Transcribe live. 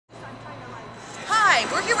Hi,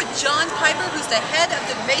 we're here with John Piper, who's the head of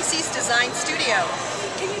the Macy's Design Studio.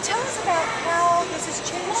 Can you tell us about how this has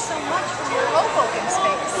changed so much from your Hoboken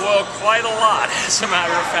space? Well, quite a lot, as a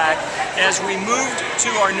matter of fact. As we moved to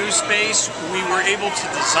our new space, we were able to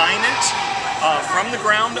design it from the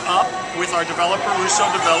ground up with our developer, Russo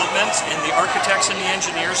Developments, and the architects and the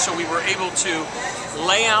engineers, so we were able to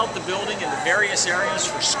lay out the building into various areas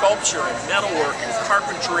for sculpture and metalwork and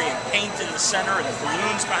carpentry and paint in the center and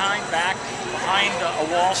balloons behind a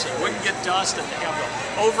wall so it wouldn't get dust, and to have the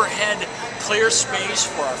overhead clear space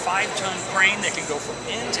for our 5-ton crane that can go from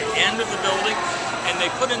end to end of the building. And they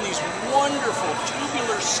put in these wonderful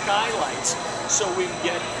tubular skylights so we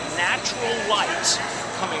get natural light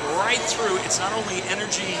coming right through. It's not only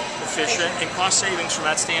energy efficient and cost savings from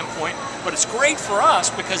that standpoint, but it's great for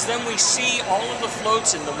us because then we see all of the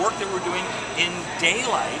floats and the work that we're doing in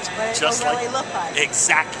daylight. But it will really look like.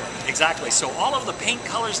 Exactly. So all of the paint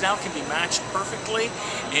colors now can be matched perfectly,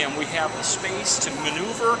 and we have the space to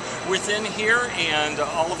maneuver within here and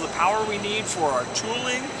all of the power we need for our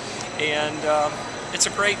tooling, and it's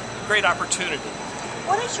a great opportunity.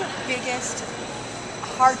 What is your biggest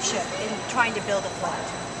hardship in trying to build a float?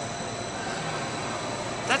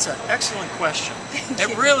 That's an excellent question.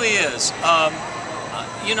 It really is.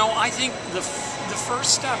 You know, I think the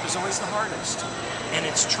first step is always the hardest, and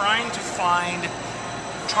it's trying to find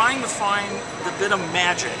the bit of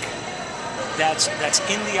magic that's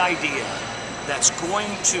in the idea that's going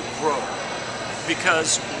to grow.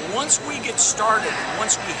 Because once we get started,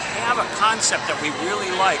 once we have a concept that we really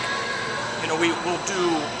like, you know, we'll do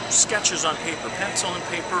sketches on paper, pencil and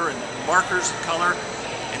paper, and markers and color,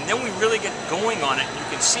 and then we really get going on it. You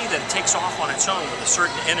can see that it takes off on its own with a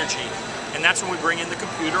certain energy, and that's when we bring in the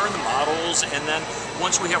computer and the models, and then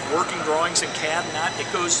once we have working drawings and CAD and that, it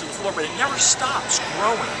goes to the floor, but it never stops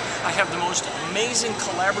growing. I have the most amazing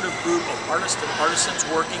collaborative group of artists and artisans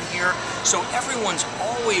working here, so everyone's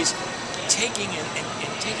always taking it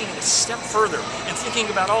a step further and thinking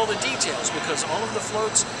about all the details, because all of the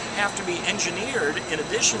floats have to be engineered in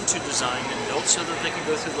addition to designed and built so that they can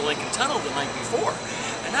go through the Lincoln Tunnel the night before.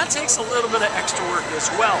 And that takes a little bit of extra work as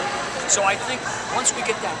well. So I think once we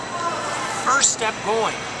get that first step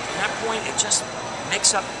going, from that point it just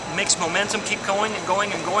makes momentum keep going and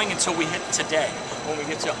going and going until we hit today, when we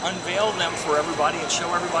get to unveil them for everybody and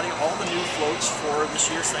show everybody all the new floats for this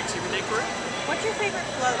year's Thanksgiving Day Parade. What's your favorite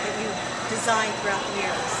float that you've designed throughout the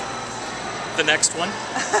years? The next one.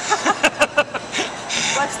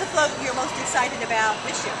 What's the float you're most excited about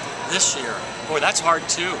this year? This year? Boy, that's hard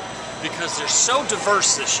too, because they're so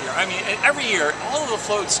diverse this year. I mean, every year, all of the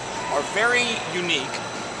floats are very unique.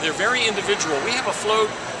 They're very individual. We have a float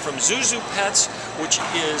from Zuzu Pets, which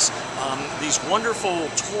is these wonderful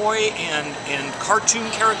toy and cartoon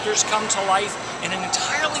characters come to life in an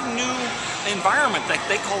entirely new environment that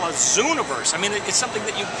they call a Zooniverse. I mean, it's something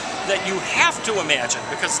that you have to imagine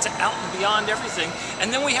because it's out and beyond everything. And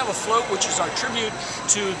then we have a float which is our tribute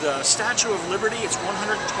to the Statue of Liberty. It's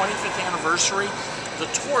 125th anniversary. The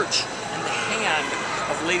torch and the hand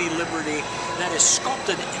of Lady Liberty that is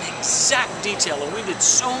sculpted in exact detail, and we did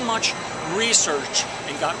so much research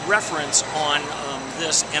and got reference on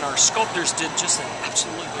this, and our sculptors did just an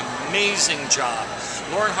absolutely amazing job.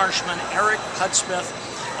 Lauren Harshman, Eric Hudspeth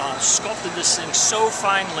sculpted this thing so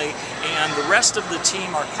finely, and the rest of the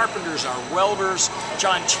team, our carpenters, our welders,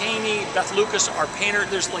 John Cheney, Beth Lucas, our painter,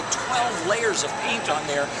 there's like 12 layers of paint on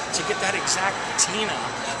there to get that exact patina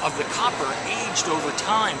of the copper aged over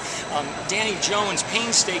time. Danny Jones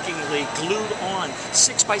painstakingly glued on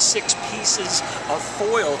 6x6 pieces of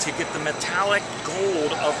foil to get the metallic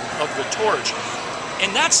gold of the torch.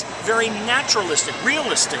 And that's very naturalistic,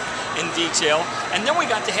 realistic in detail. And then we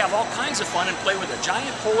got to have all kinds of fun and play with a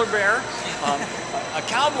giant polar bear, a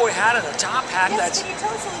cowboy hat and a top hat. Yes, can you tell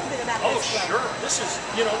us a little bit about this? Oh, sure.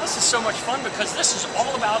 This is so much fun because this is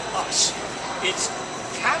all about us. It's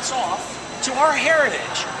hats off to our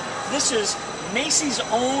heritage. This is Macy's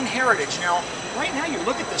own heritage. Now, right now you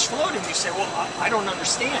look at this float and you say, well, I don't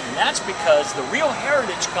understand. And that's because the real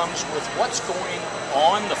heritage comes with what's going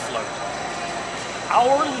on the float.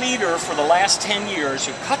 Our leader for the last 10 years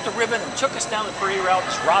who cut the ribbon and took us down the parade route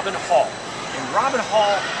is Robin Hall. And Robin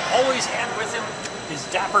Hall always had with him his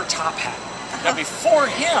dapper top hat. Now before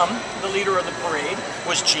him, the leader of the parade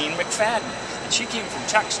was Jean McFadden. And she came from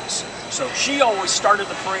Texas. So she always started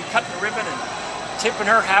the parade, cutting the ribbon and tipping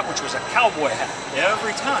her hat, which was a cowboy hat,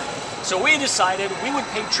 every time. So we decided we would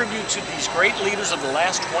pay tribute to these great leaders of the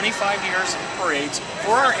last 25 years of the parades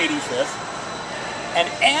for our 85th and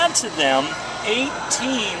add to them 18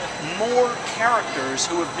 more characters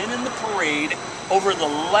who have been in the parade over the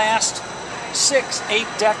last 6, 8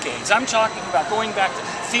 decades. I'm talking about going back to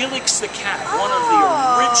Felix the Cat, one of the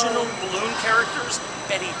original balloon characters,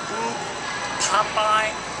 Betty Boop,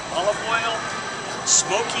 Popeye, Olive Oil,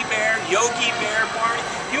 Smokey Bear, Yogi Bear, Barney,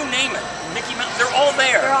 you name it, Mickey Mouse, they're all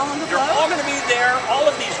there. They're all on the They're float? all going to be there. All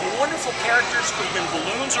of these wonderful characters who've been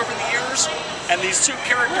balloons over the years, and these two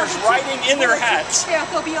characters riding in their hats. Yeah,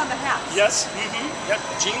 they'll be on the hats. Yes, Yep.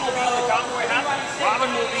 Gene will be in the cowboy hat, Robin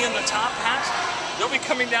will be in the top hat. They'll be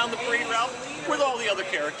coming down the parade route with all the other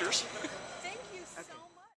characters.